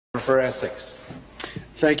for Essex.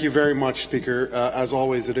 Thank you very much, Speaker. As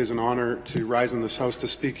always, it is an honour to rise in this House to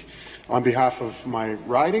speak on behalf of my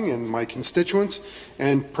riding and my constituents,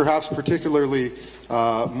 and perhaps particularly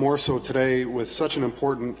more so today with such an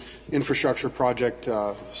important infrastructure project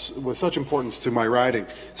with such importance to my riding.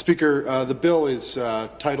 Speaker, the bill is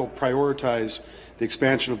titled Prioritise the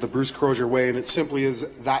Expansion of the Bruce Crozier Way, and it simply is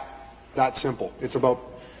that simple. It's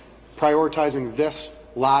about prioritizing this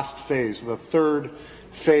last phase, the third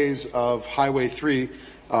phase of Highway 3,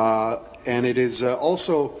 and it is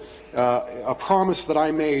also a promise that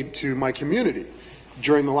I made to my community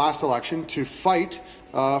during the last election to fight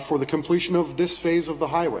for the completion of this phase of the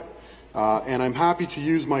highway. And I'm happy to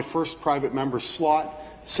use my first private member slot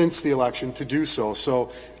since the election to do so.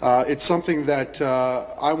 So it's something that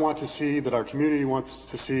I want to see, that our community wants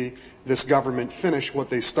to see this government finish what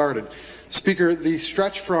they started. Speaker, the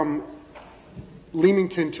stretch from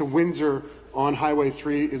Leamington to Windsor on Highway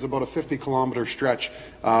 3 is about a 50-kilometre stretch.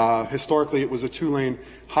 Historically, it was a two-lane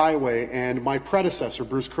highway, and my predecessor,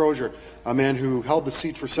 Bruce Crozier, a man who held the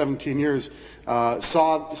seat for 17 years,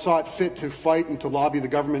 saw it fit to fight and to lobby the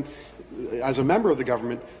government, as a member of the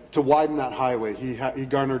government, to widen that highway. He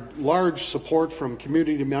garnered large support from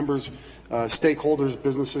community members, stakeholders,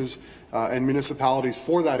 businesses, and municipalities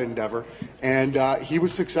for that endeavour, and he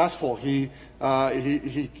was successful. He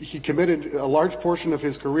committed a large portion of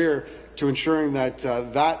his career to ensuring that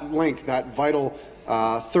that link, that vital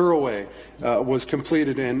thoroughway, was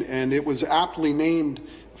completed, and it was aptly named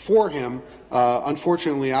for him,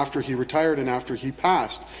 unfortunately, after he retired and after he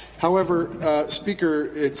passed. However,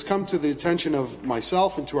 Speaker, it's come to the attention of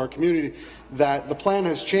myself and to our community that the plan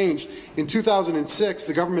has changed. In 2006,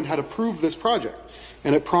 the government had approved this project,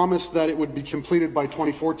 and it promised that it would be completed by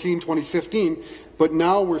 2014, 2015, but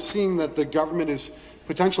now we're seeing that the government is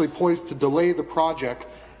potentially poised to delay the project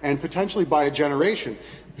and potentially by a generation.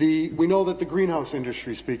 We know that the greenhouse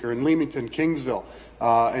industry, Speaker, in Leamington, Kingsville,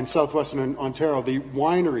 and southwestern Ontario, the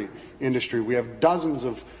winery industry, we have dozens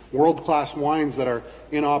of world-class wines that are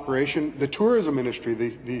in operation. The tourism industry,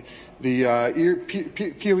 the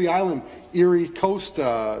Pelee Island, Erie Coast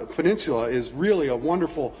Peninsula is really a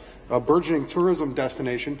wonderful burgeoning tourism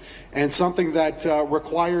destination, and something that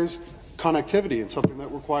requires connectivity and something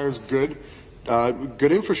that requires good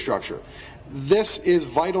infrastructure. This is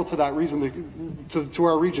vital to that reason, to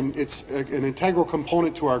our region. It's an integral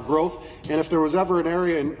component to our growth, and if there was ever an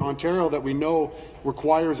area in Ontario that we know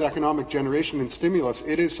requires economic generation and stimulus,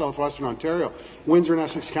 it is southwestern Ontario. Windsor and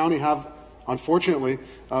Essex County have, unfortunately,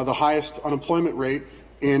 the highest unemployment rate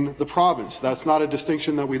in the province. That's not a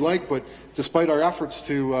distinction that we like, but despite our efforts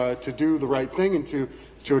to do the right thing and to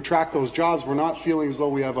attract those jobs, we're not feeling as though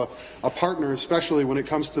we have a partner, especially when it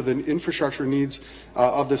comes to the infrastructure needs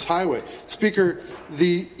of this highway. Speaker,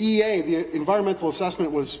 the EA, the environmental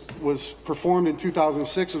assessment, was performed in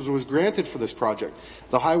 2006 as it was granted for this project.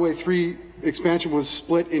 The Highway 3 expansion was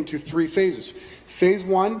split into three phases. Phase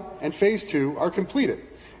 1 and Phase 2 are completed,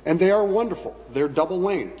 and they are wonderful. They're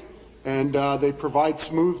double-laned, and they provide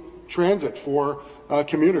smooth transit for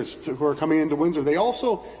commuters who are coming into Windsor. They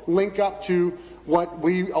also link up to what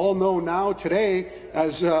we all know now today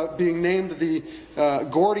as being named the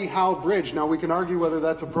Gordie Howe Bridge. Now, we can argue whether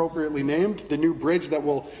that's appropriately named, the new bridge that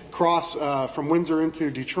will cross from Windsor into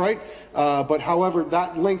Detroit, but however,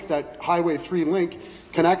 that link, that Highway 3 link,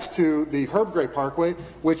 connects to the Herb Gray Parkway,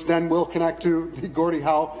 which then will connect to the Gordie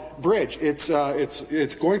Howe Bridge. It's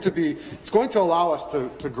going to allow us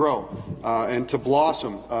to grow and to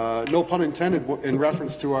blossom. No pun intended in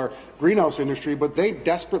reference to our greenhouse industry, but they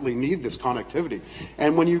desperately need this connectivity.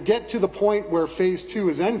 And when you get to the point where Phase 2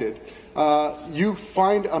 is ended, you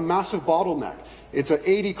find a massive bottleneck. It's an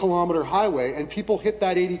 80-kilometre highway, and people hit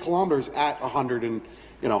that 80 kilometres at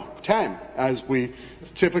 110, as we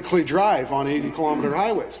typically drive on 80-kilometre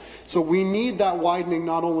highways. So we need that widening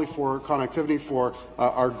not only for connectivity for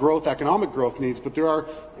our growth, economic growth needs, but there are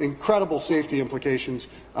incredible safety implications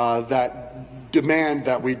that demand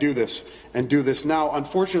that we do this and do this now.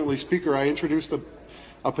 Unfortunately, Speaker, I introduced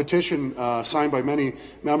a petition signed by many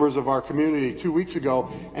members of our community 2 weeks ago,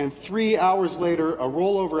 and 3 hours later, a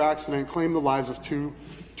rollover accident claimed the lives of two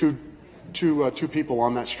people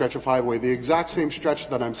on that stretch of highway, the exact same stretch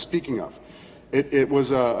that I'm speaking of. It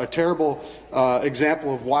was a terrible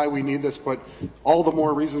example of why we need this, but all the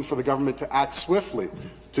more reason for the government to act swiftly,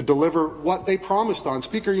 to deliver what they promised on.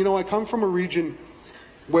 Speaker, you know, I come from a region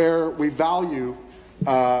where we value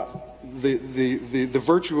the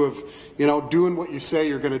virtue of, doing what you say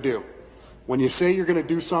you're going to do. When you say you're going to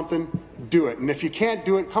do something, do it. And if you can't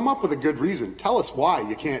do it, come up with a good reason. Tell us why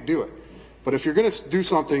you can't do it. But if you're going to do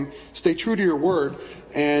something, stay true to your word,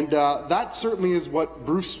 and that certainly is what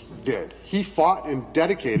Bruce did. He fought and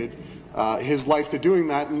dedicated his life to doing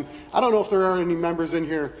that, and I don't know if there are any members in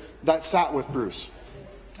here that sat with Bruce.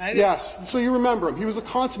 Yes, so you remember him. He was a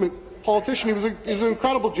consummate politician. He was an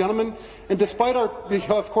incredible gentleman, and despite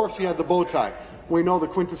of course he had the bow tie. We know the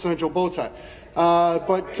quintessential bow tie.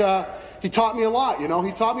 But he taught me a lot, you know.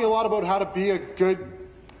 He taught me a lot about how to be a good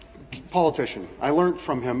politician. I learned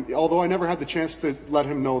from him, although I never had the chance to let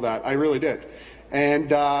him know that. I really did. And,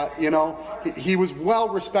 you know, he was well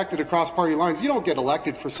respected across party lines. You don't get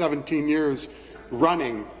elected for 17 years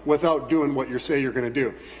running without doing what you say you're going to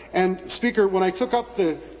do. And, Speaker, when I took up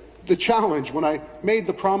the challenge, when I made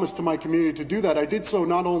the promise to my community to do that, I did so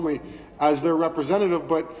not only as their representative,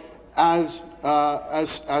 but as what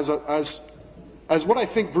I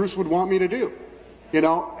think Bruce would want me to do. You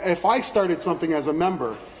know, if I started something as a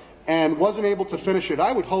member and wasn't able to finish it,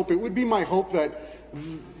 it would be my hope that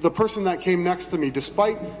the person that came next to me,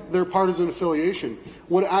 despite their partisan affiliation,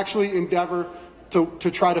 would actually endeavor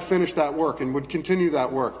to try to finish that work and would continue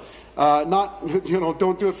that work. Not, you know,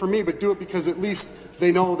 don't do it for me, but do it because at least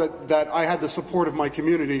they know that I had the support of my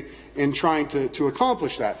community in trying to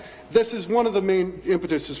accomplish that. This is one of the main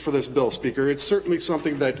impetuses for this bill, Speaker. It's certainly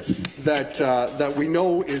something that we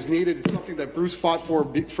know is needed. It's something that Bruce fought for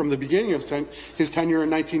from the beginning of his tenure in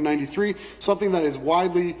 1993, something that is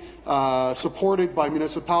widely supported by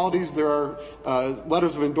municipalities. There are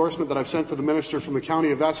letters of endorsement that I've sent to the Minister from the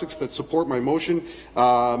County of Essex that support my motion.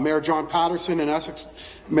 Mayor John Patterson and Essex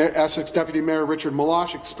Deputy Mayor Richard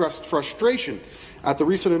Malash expressed frustration at the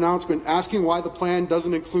recent announcement, asking why the plan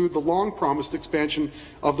doesn't include the long-promised expansion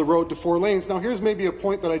of the road to 4 lanes. Now, here's maybe a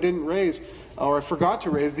point that I didn't raise, or I forgot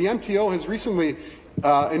to raise. The MTO has recently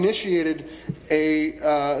initiated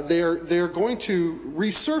they're going to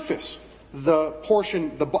resurface the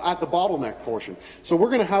portion at the bottleneck portion. So we're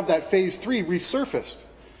going to have that Phase 3 resurfaced,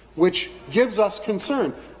 which gives us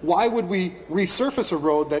concern. Why would we resurface a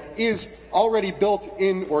road that is already built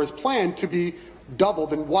in or is planned to be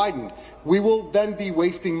doubled and widened? We will then be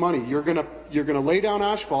wasting money. You're going to lay down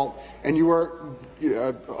asphalt, and you are,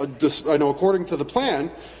 I know according to the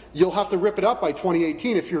plan, you'll have to rip it up by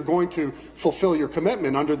 2018 if you're going to fulfill your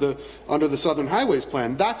commitment under the Southern Highways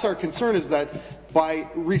plan. That's our concern, is that by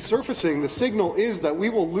resurfacing, the signal is that we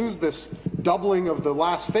will lose this doubling of the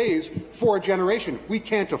last phase for a generation. We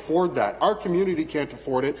can't afford that. Our community can't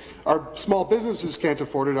afford it. Our small businesses can't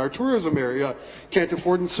afford it. Our tourism area can't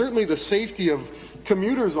afford it. And certainly the safety of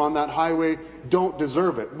commuters on that highway don't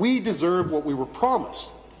deserve it. We deserve what we were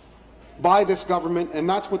promised by this government, and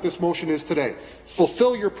that's what this motion is today.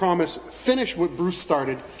 Fulfill your promise, finish what Bruce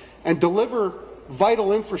started, and deliver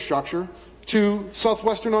vital infrastructure to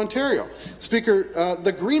southwestern Ontario. Speaker,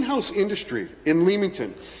 the greenhouse industry in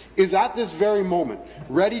Leamington is at this very moment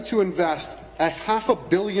ready to invest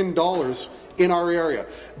 $500 million in our area,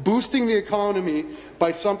 boosting the economy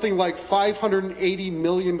by something like $580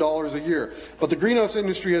 million a year. But the greenhouse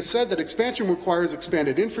industry has said that expansion requires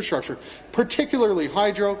expanded infrastructure, particularly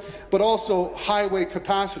hydro, but also highway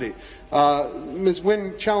capacity. Ms.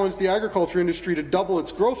 Wynne challenged the agriculture industry to double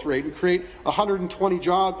its growth rate and create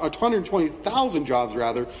 120,000 jobs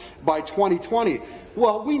rather by 2020.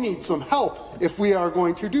 Well, we need some help if we are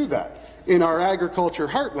going to do that in our agriculture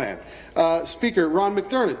heartland. Speaker, Ron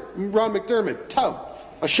McDermott, Tout,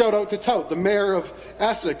 a shout out to Tout, the mayor of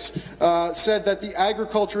Essex, said that the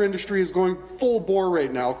agriculture industry is going full bore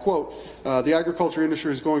right now. Quote, the agriculture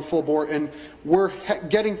industry is going full bore and we're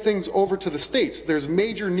getting things over to the States. There's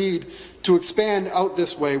major need to expand out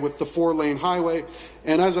this way with the 4-lane highway.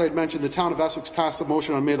 And as I had mentioned, the town of Essex passed a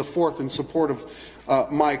motion on May the 4th in support of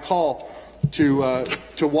my call to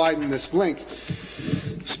widen this link.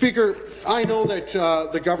 Speaker, I know that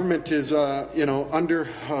the government is, under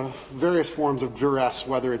various forms of duress,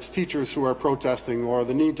 whether it's teachers who are protesting or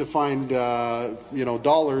the need to find,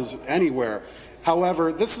 dollars anywhere.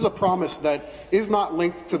 However, this is a promise that is not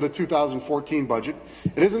linked to the 2014 budget.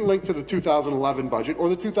 It isn't linked to the 2011 budget or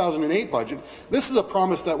the 2008 budget. This is a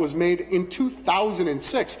promise that was made in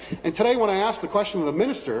 2006. And today, when I asked the question of the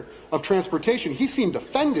Minister of Transportation, he seemed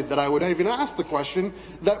offended that I would even ask the question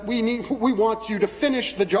that we want you to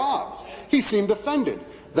finish the job. He seemed offended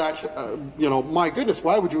that, my goodness,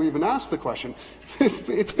 why would you even ask the question?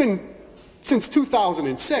 It's been since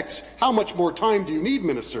 2006. How much more time do you need,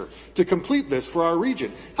 Minister, to complete this for our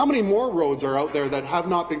region? How many more roads are out there that have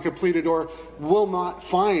not been completed or will not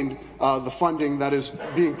find the funding that is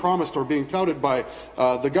being promised or being touted by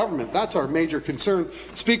the government? That's our major concern.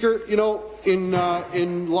 Speaker,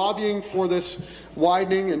 in lobbying for this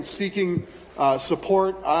widening and seeking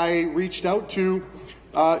support, I reached out to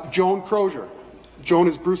Joan Crozier. Joan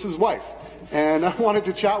is Bruce's wife. And I wanted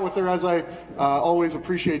to chat with her, as I always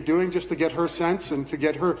appreciate doing, just to get her sense and to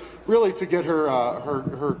get her, really to get her,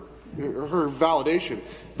 her validation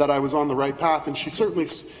that I was on the right path. And she certainly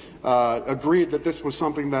agreed that this was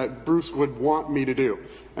something that Bruce would want me to do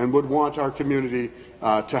and would want our community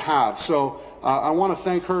to have. So I want to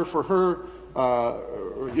thank her for her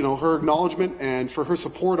her acknowledgement and for her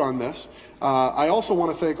support on this. I also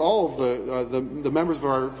want to thank all of the members of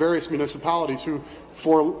our various municipalities who,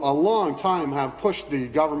 for a long time, have pushed the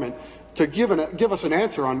government to give us an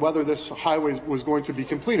answer on whether this highway was going to be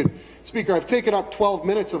completed. Speaker, I've taken up 12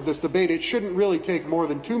 minutes of this debate. It shouldn't really take more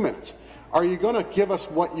than 2 minutes. Are you going to give us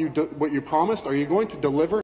what you promised? Are you going to deliver?